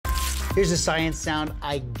Here's a science sound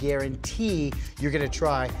I guarantee you're gonna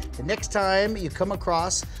try the next time you come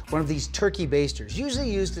across one of these turkey basters,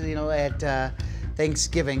 usually used, at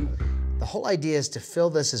Thanksgiving. The whole idea is to fill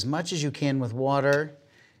this as much as you can with water,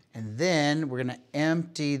 and then we're gonna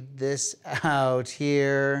empty this out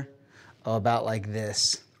here, about like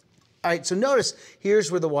this. All right, so notice,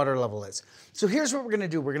 here's where the water level is. So here's what we're gonna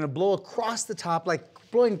do. We're gonna blow across the top, like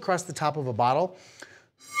blowing across the top of a bottle.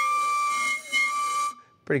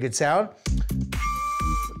 Pretty good sound.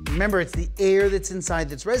 Remember, it's the air that's inside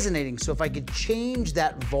that's resonating. So if I could change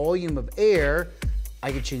that volume of air,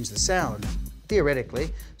 I could change the sound,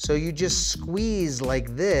 theoretically. So you just squeeze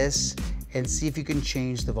like this and see if you can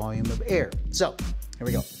change the volume of air. So, here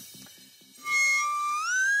we go.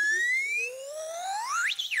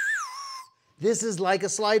 This is like a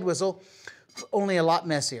slide whistle, only a lot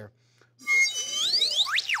messier.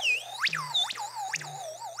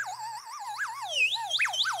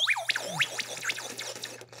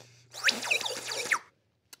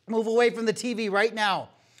 Move away from the TV right now.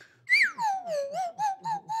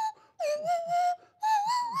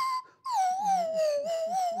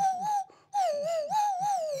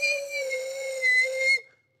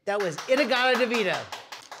 That was Inagata Davida.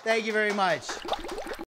 Thank you very much.